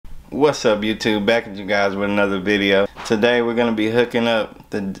What's up, YouTube? Back at you guys with another video. Today we're gonna be hooking up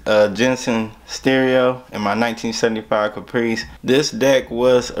the Jensen stereo in my 1975 Caprice. This deck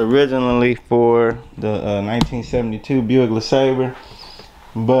was originally for the 1972 Buick LeSabre,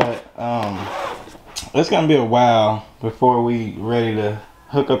 but it's gonna be a while before we ready to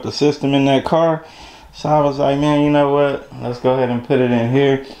hook up the system in that car. So I was like, man, you know what? Let's go ahead and put it in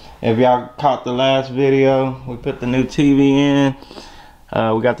here. If y'all caught the last video, we put the new TV in.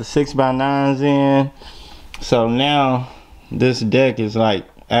 We got the 6x9s in. So now this deck is like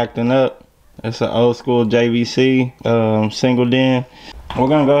acting up. It's an old school JVC single den. We're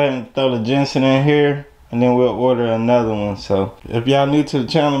gonna go ahead and throw the Jensen in here, and then we'll order another one. So if y'all new to the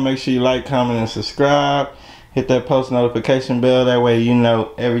channel, make sure you like, comment, and subscribe. Hit that post notification bell. That way you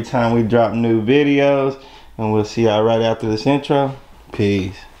know every time we drop new videos. And we'll see y'all right after this intro.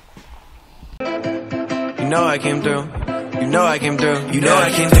 Peace. You know I came through. You know I came through. You know I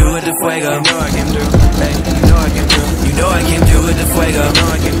came through with the fuego. You know I came through. Hey, you know I came through. You know I came through with the fuego. You know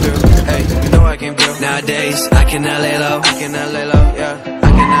I came through. Hey, you know I came through. Nowadays I cannot lay low. I cannot lay low. Yeah,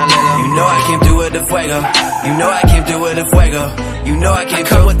 I cannot lay low. You know I came through with the fuego. You know I came through with the fuego. You know I came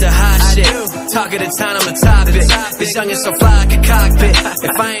through with the hot shit. Talk of the town, I'm a topic. This young is so fly like a cockpit.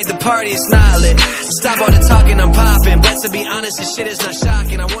 If I ain't the party, it's not lit. Stop all the talking, I'm popping. But to be honest, this shit is not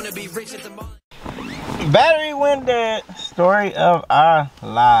shocking. I wanna be rich at the moment. Battery went dead. Story of our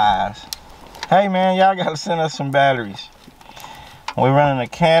lives. Hey man, y'all gotta send us some batteries. We're running a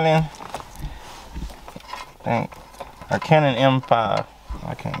Canon, a Canon M5.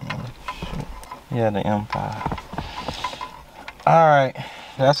 I can't remember. Shit. Yeah, the M5. Alright,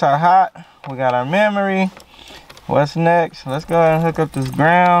 that's our hot. We got our memory. What's next? Let's go ahead and hook up this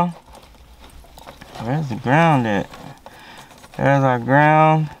ground. Where's the ground at? There's our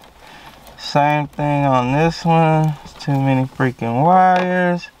ground. Same thing on this one. It's too many freaking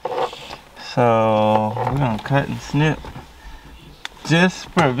wires. So we're gonna cut and snip just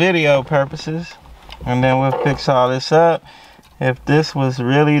for video purposes. And then we'll fix all this up. If this was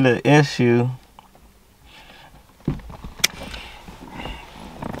really the issue,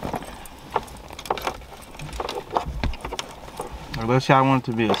 unless y'all want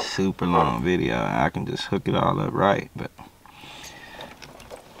it to be a super long video, I can just hook it all up right. But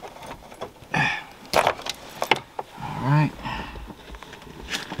alright.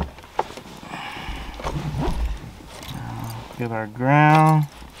 Get our ground.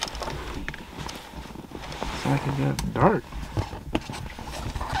 It's like it got dark.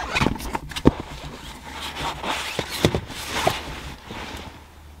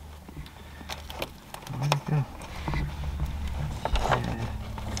 Where'd it go?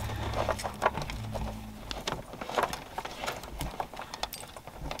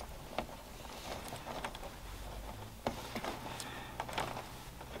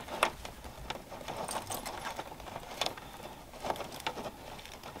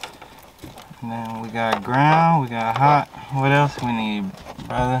 And then we got ground, we got hot. What else we need,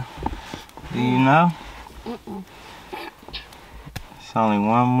 brother? Do you know? It's only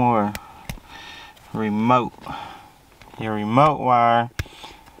one more. Remote. Your remote wire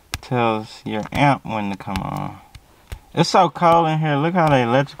tells your amp when to come on. It's so cold in here. Look how the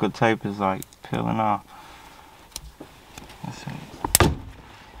electrical tape is like peeling off. Let's see. Oh,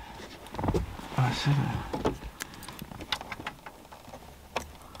 I should have.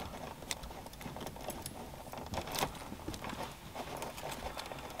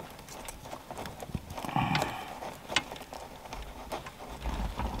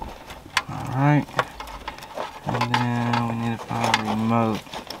 Alright, and then we need to find a remote.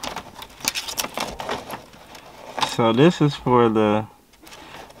 So this is for the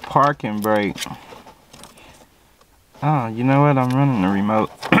parking brake. Oh, you know what? I'm running the remote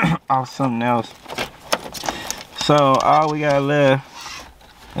off something else. So all we got left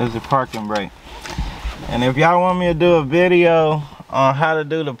is the parking brake. And if y'all want me to do a video on how to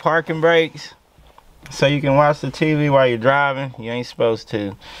do the parking brakes so you can watch the TV while you're driving, you ain't supposed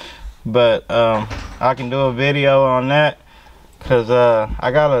to. But I can do a video on that, because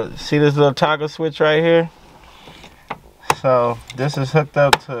I gotta see this little toggle switch right here. So this is hooked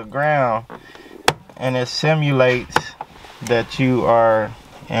up to the ground, and it simulates that you are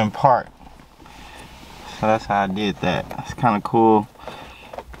in park. So that's how I did that. It's kind of cool.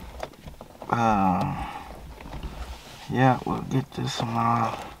 Yeah, we'll get this one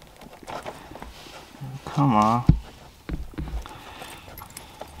off. Come on.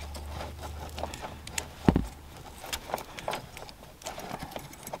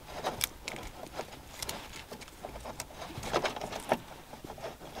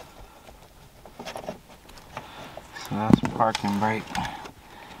 So that's parking brake.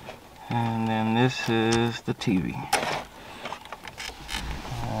 And then this is the TV.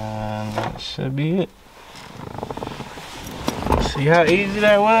 And that should be it. See how easy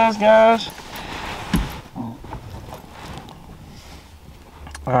that was, guys?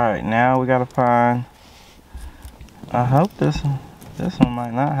 Alright, now we gotta find, I hope this one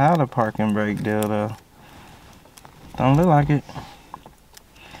might not have the parking brake deal though. Don't look like it.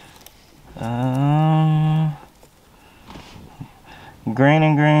 Green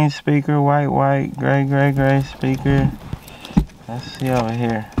and green speaker, white, white, gray, gray, gray speaker. Let's see over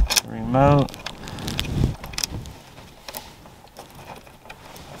here. Remote.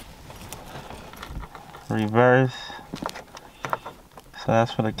 Reverse. So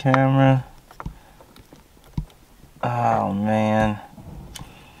that's for the camera. Oh man.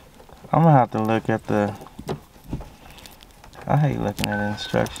 I'm gonna have to look at the, I hate looking at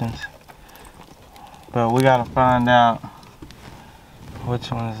instructions. But we gotta find out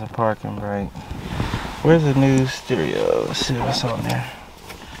which one is the parking brake. Where's the new stereo? Let's see what's on there.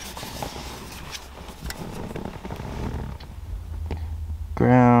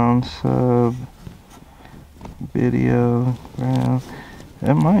 Ground, sub, video, ground.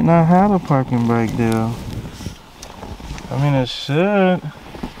 It might not have a parking brake deal. I mean, it should.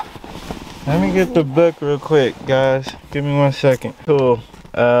 Let me get the book real quick, guys. Give me 1 second. Cool.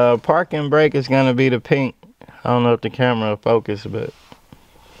 Parking brake is gonna be the pink. I don't know if the camera will focus, but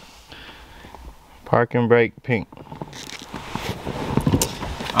parking brake pink.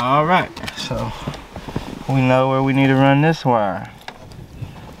 All right, so we know where we need to run this wire.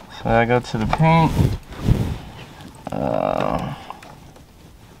 So I go to the pink.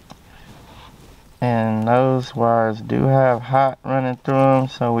 And those wires do have hot running through them,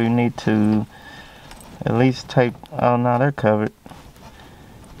 so we need to at least tape. Oh no, they're covered.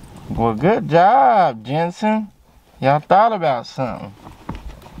 Well, good job, Jensen. Y'all thought about something.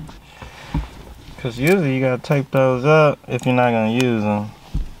 Because usually you gotta tape those up if you're not gonna use them.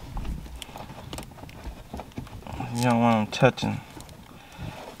 You don't want them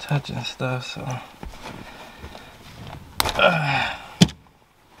touching stuff, so.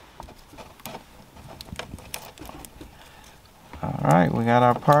 Alright, we got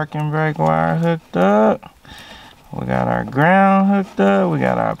our parking brake wire hooked up. We got our ground hooked up. We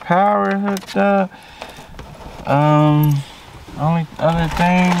got our power hooked up. Only other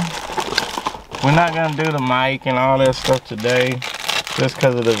thing, we're not gonna do the mic and all that stuff today just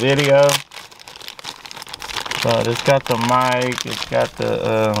because of the video. So it's got the mic, it's got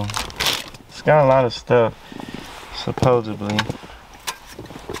a lot of stuff supposedly.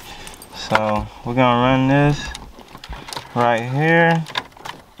 So we're gonna run this right here.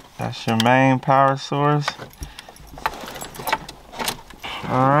 That's your main power source.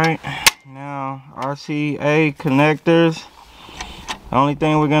 Alright, now RCA connectors. The only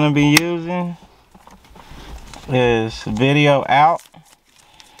thing we're gonna be using is video out,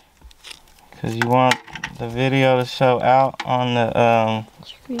 because you want the video to show out on the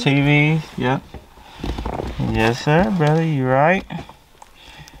TV. Yep. Yes sir, brother, you right.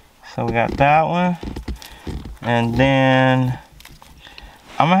 So we got that one. And then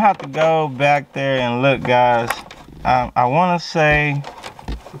I'm gonna have to go back there and look, guys. I want to say,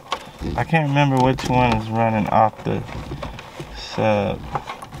 I can't remember which one is running off the sub.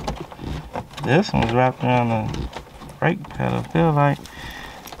 This one's wrapped around the brake pedal, feel like.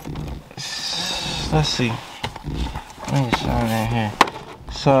 Let's see. Let me shine in here.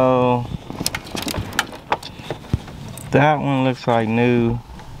 So that one looks like new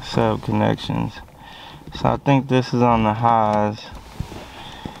sub connections. So I think this is on the highs.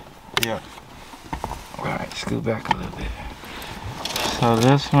 Yep. Alright, scoot back a little bit. So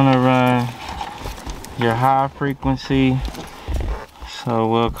this one will run your high frequency. So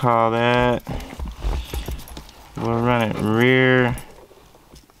we'll call that, we'll run it rear.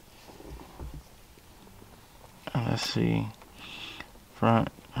 Let's see. Front,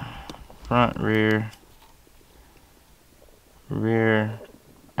 rear,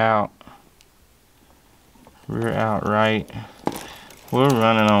 out. Rear out, right. We'll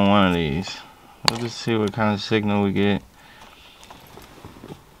run it on one of these. We'll just see what kind of signal we get.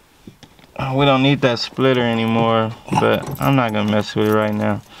 We don't need that splitter anymore, but I'm not gonna mess with it right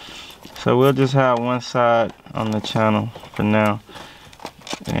now. So we'll just have one side on the channel for now.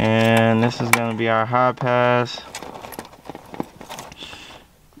 And this is gonna be our high pass.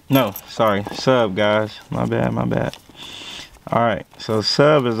 No, sorry, sub, guys. My bad. Alright, so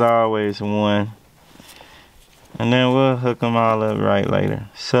sub is always 1. And then we'll hook them all up right later.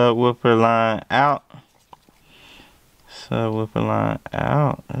 Subwoofer line out. Subwoofer line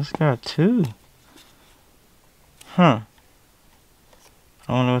out. It's got 2. Huh.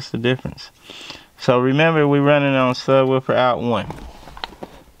 I wonder what's the difference. So remember, we're running on subwoofer out 1.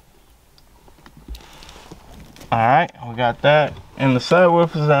 Alright, we got that. And the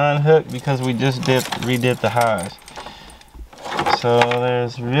subwoofers are unhooked because we just redid the highs. So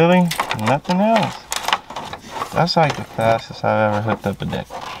there's really nothing else. That's like the fastest I've ever hooked up a deck.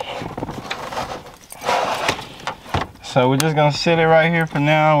 So we're just gonna sit it right here for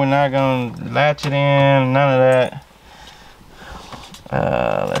now. We're not gonna latch it in, none of that.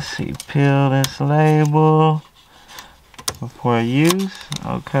 Let's see, peel this label before use.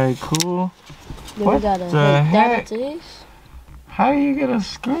 Okay, cool. Then What we gotta the hook that heck? up to this. How do you get a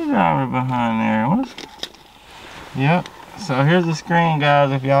screwdriver behind there? What's... Yep. So here's the screen,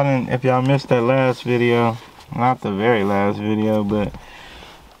 guys. If y'all missed that last video, not the very last video, but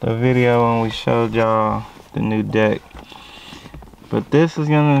the video when we showed y'all the new deck. But this is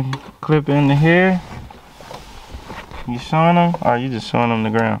gonna clip into here. You showing them, or are you just showing them the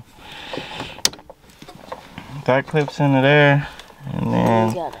ground? That clips into there, and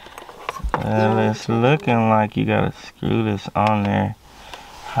then it's looking like you gotta screw this on there.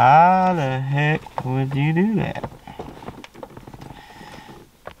 How the heck would you do that?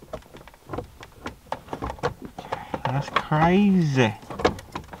 That's crazy.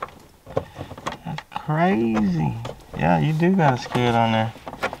 That's crazy. Yeah, you do gotta screw it on there.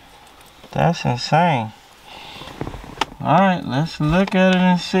 That's insane. Alright, let's look at it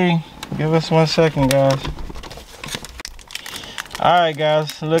and see. Give us 1 second, guys. Alright,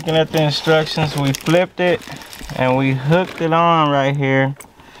 guys, looking at the instructions, we flipped it and we hooked it on right here.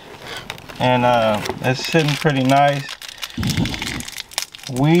 And it's sitting pretty nice.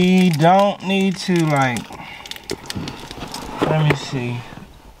 We don't need to, like, let me see.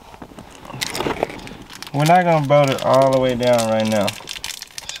 We're not gonna bolt it all the way down right now.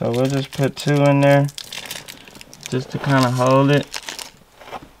 So we'll just put 2 in there just to kind of hold it.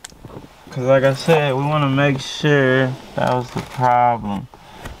 Cause like I said, we want to make sure that was the problem.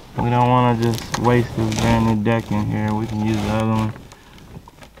 We don't want to just waste this brand new deck in here. We can use the other one.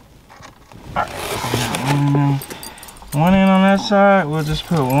 Alright. 1 in on that side. We'll just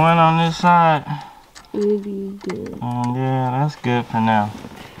put 1 on this side. It'll be good. And yeah, that's good for now.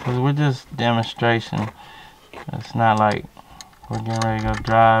 Cause we're just demonstration. It's not like we're getting ready to go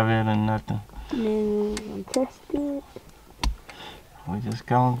drive it or nothing. And then we're gonna test it. We just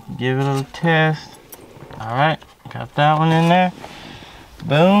gonna give it a test. Alright, got that one in there.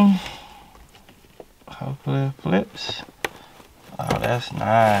 Boom. Hopefully it flips. Oh, that's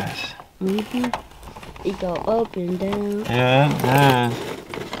nice. It go up and down. Yeah, it does.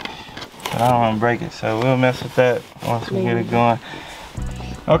 But I don't want to break it, so we'll mess with that once we get it going.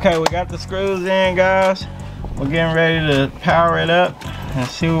 Okay, we got the screws in, guys. We're getting ready to power it up and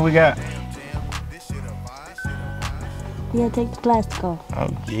see what we got. Yeah, take the plastic off. Oh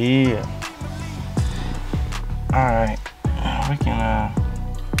yeah. Alright. We can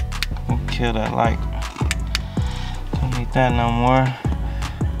kill that light. Don't need that no more.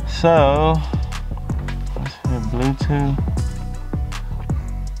 So let's hit Bluetooth.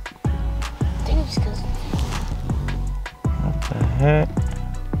 I think it's because What the heck?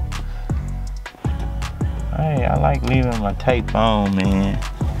 Hey, I like leaving my tape on, man.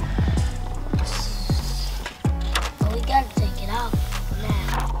 we gotta take it off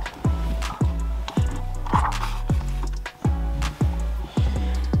now.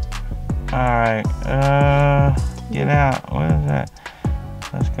 Alright, get out. What is that?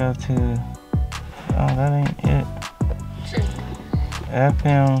 Let's go to, oh, that ain't it.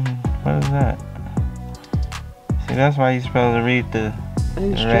 FM, what is that? See, that's why you're supposed to read the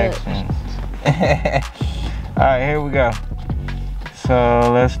directions. Alright, here we go.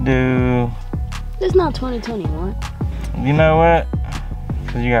 So, let's do, It's not 2021. you know what?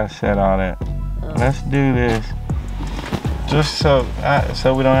 Cause you gotta set all that. Let's do this. Just so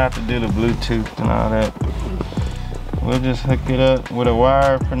we don't have to do the Bluetooth and all that. We'll just hook it up with a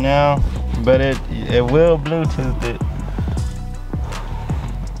wire for now, but it will Bluetooth it.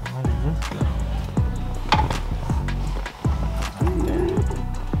 Where did this go?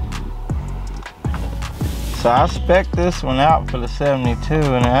 So I spec'd this one out for the 72,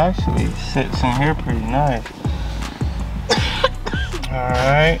 and it actually sits in here pretty nice. All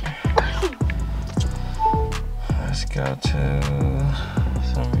right. Let's go to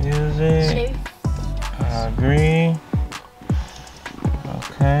some music. I agree.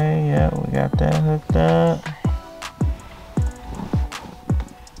 Okay, yeah, we got that hooked up.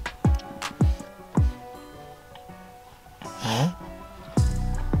 Yeah.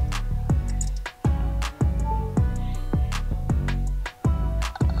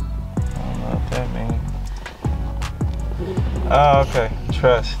 I don't know what that means. Oh, okay.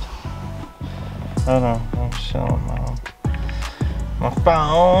 trust. Hold on, I'm showing my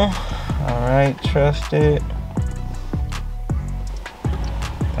phone. Alright, trust it.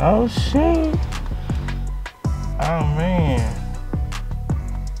 Oh shit. Oh man.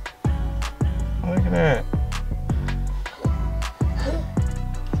 Look at that.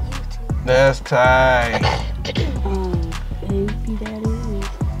 That's tight. Baby, that is.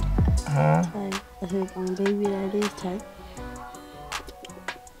 Huh? Tight. I said, baby, that is tight.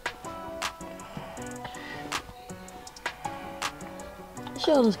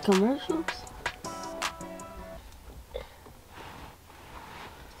 Show us commercials.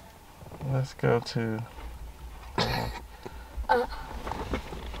 Let's go to.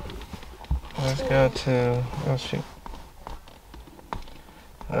 Let's go to. Oh shoot.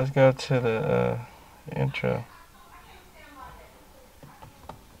 Let's go to the intro.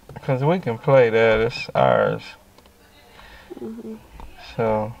 Because we can play that. It's ours.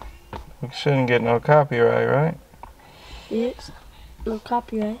 So we shouldn't get no copyright, right? Yes. No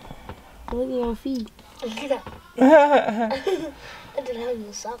copyright. Look at your feet. I didn't have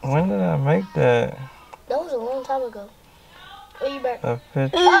no socks. When did I make that? That was a long time ago. Oh, you better.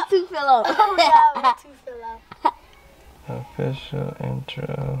 Official, Two fell off. Oh, yeah, two fell out. official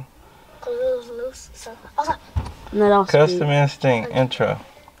intro. Because it was loose. So I was like, no, that was Custom sweet. Instinct intro.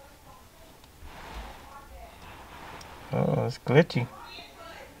 Oh, it's glitchy.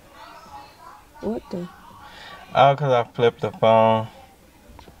 What the? Oh, because I flipped the phone.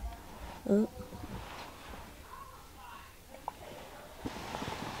 Oh.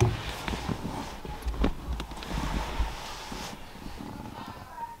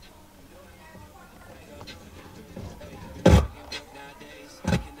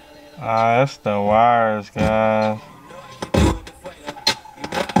 Ah, that's the wires, guys.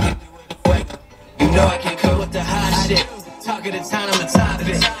 You know I can come with the hot shit. Talk of the town, I'm the top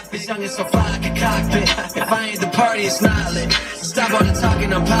it. This young is so fly like a cockpit. If I ain't the party, it's not lit. Stop all the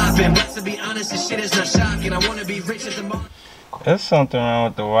talking, I'm popping. But to be honest, this shit is not shocking. I wanna be rich at the moment. There's something wrong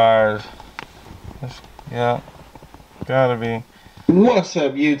with the wires. Yeah, gotta be. What's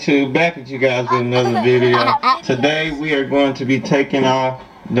up, YouTube? Back at you guys with another video. Today we are going to be taking off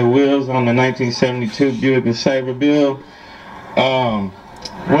the wheels on the 1972 Buick Sabre build.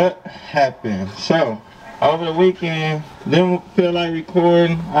 What happened? So over the weekend, didn't feel like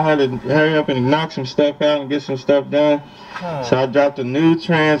recording. I had to hurry up and knock some stuff out and get some stuff done. So I dropped a new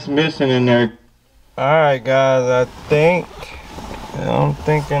transmission in there. Alright guys, I'm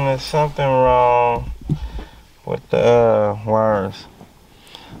thinking there's something wrong with the wires.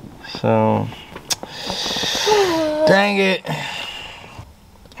 So dang it.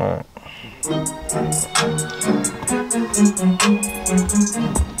 Alright.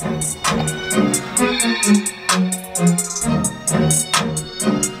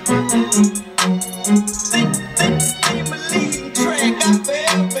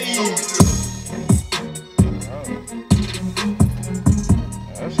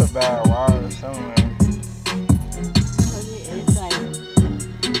 That's a bad wire somewhere.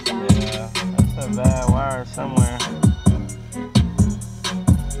 Yeah, that's a bad wire somewhere.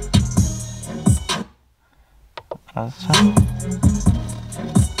 That's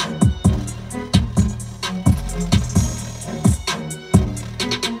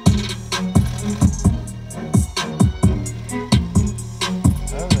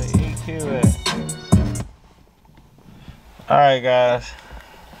Alright guys,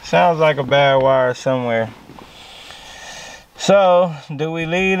 sounds like a bad wire somewhere. So, do we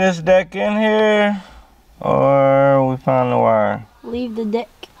leave this deck in here or we find the wire? Leave the deck.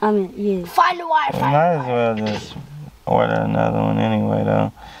 I mean, yeah. Find the wire. We might as well just order another one anyway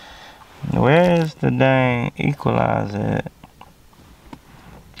though. Where is the dang equalizer at?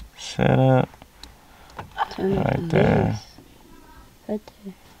 Set up. Turn it Right there. Right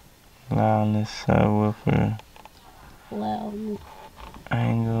there. Allowing this subwoofer. Loud.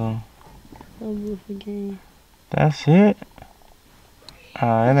 Angle. Subwoofer game. That's it?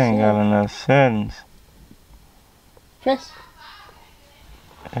 Oh, it ain't got enough settings. Press.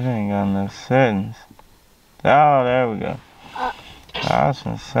 It ain't got enough settings. Oh, there we go. I was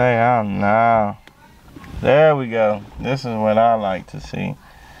gonna say, oh no. There we go. This is what I like to see.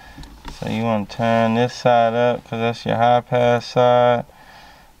 So you want to turn this side up because that's your high pass side.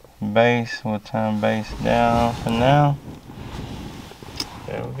 Bass, we'll turn bass down for now.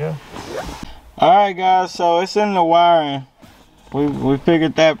 There we go. Alright guys, so it's in the wiring. We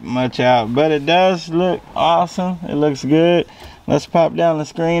figured that much out, but it does look awesome. It looks good. Let's pop down the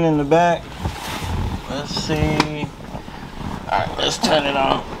screen in the back. Let's see. Alright, let's turn it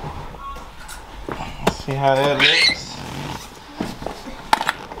on. Let's see how that looks.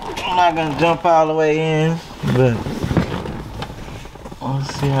 I'm not gonna jump all the way in, but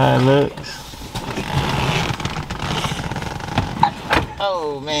let's see how it looks.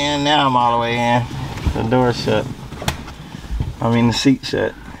 Oh man, now I'm all the way in. The door shut. I mean the seat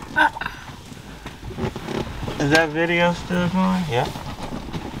shut. Is that video still going? Yeah.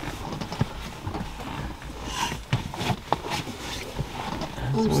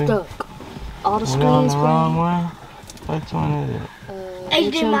 I'm stuck. All the We on screens the wrong one? Which one is it?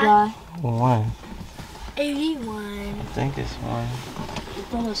 HDMI. One. 81. I think it's one. I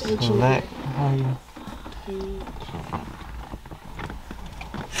thought it was HDMI. Select. How you?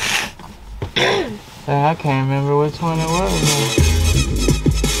 I can't remember which one it was.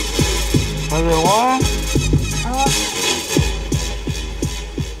 Was it one?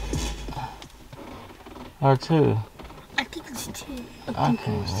 Or two? I think it's two. I think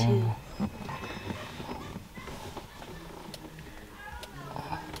it was two.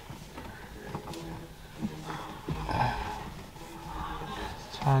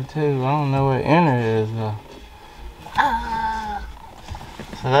 Try two. I don't know what enter is though.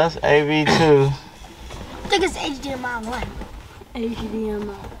 So that's AV2. I think it's HDMI 1.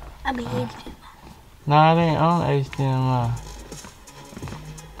 HDMI. I mean HDMI. No, it ain't on HDMI.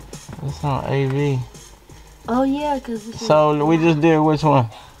 It's on AV. Oh yeah, cause it's So we just did which one?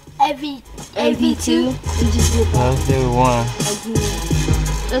 AV2. We just did that. Let's do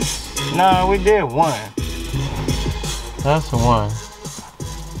one. No, we did one. That's one.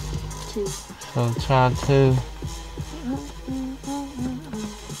 Two. So try two.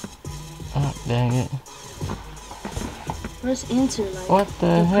 Oh, dang it. Where's enter? Like, What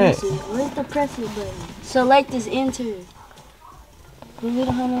the heck? Where's the press it button? Select is enter. But we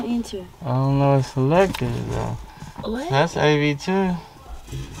don't have no enter. I don't know it's selected though. What? That's AV2.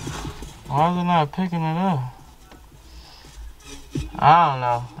 Why is it not picking it up? I don't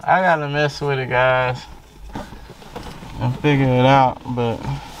know. I gotta mess with it, guys, and figure it out, but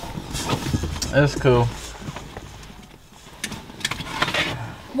it's cool.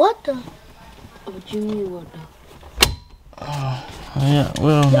 What the? What you mean what the? Yeah,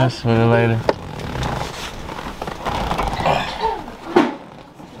 we'll mess with it later.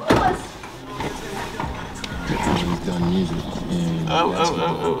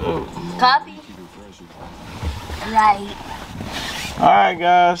 Oh. Copy? Right. Alright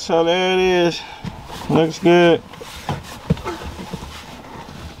guys, so there it is. Looks good.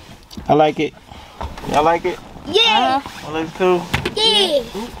 I like it. Y'all like it? Yeah. That looks cool. Yeah.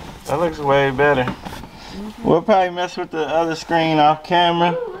 That looks way better. We'll probably mess with the other screen off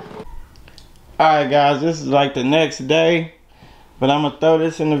camera. Alright guys, this is like the next day, but I'm gonna throw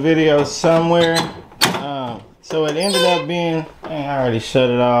this in the video somewhere. So it ended up being, I already shut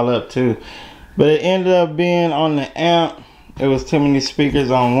it all up too, but it ended up being on the amp. It was too many speakers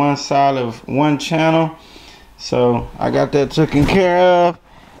on one side of one channel, so I got that taken care of.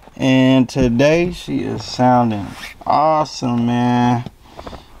 And today she is sounding awesome, man.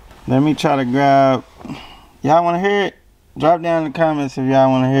 Let me try to grab. Y'all want to hear it? Drop down in the comments if y'all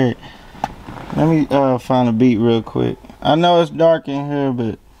want to hear it. Let me find a beat real quick. I know it's dark in here,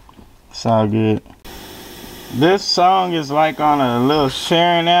 but it's all good. This song is like on a little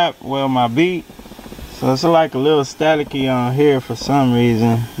sharing app, well, my beat. So it's like a little staticky on here for some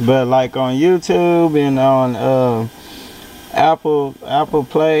reason. But like on YouTube and on Apple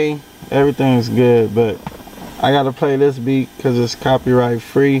Play, everything's good. But I gotta play this beat because it's copyright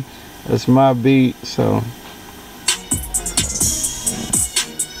free. It's my beat, so.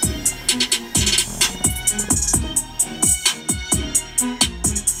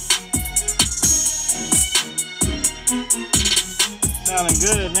 Sounding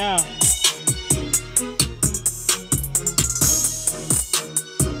good now.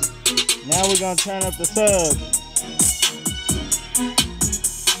 Now we're gonna turn up the subs.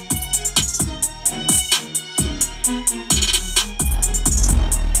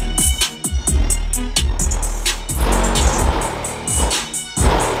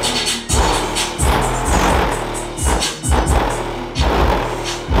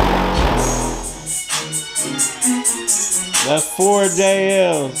 That's 4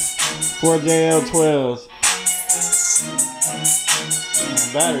 JLs, 4 JL12s. My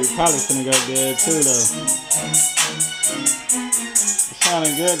battery probably finna go dead too though. It's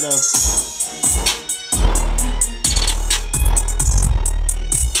sounding good though.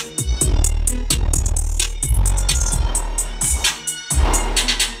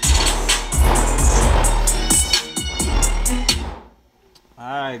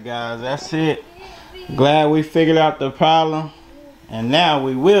 Alright guys, that's it. Glad we figured out the problem, and now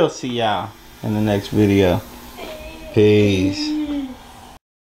we will see y'all in the next video. Peace.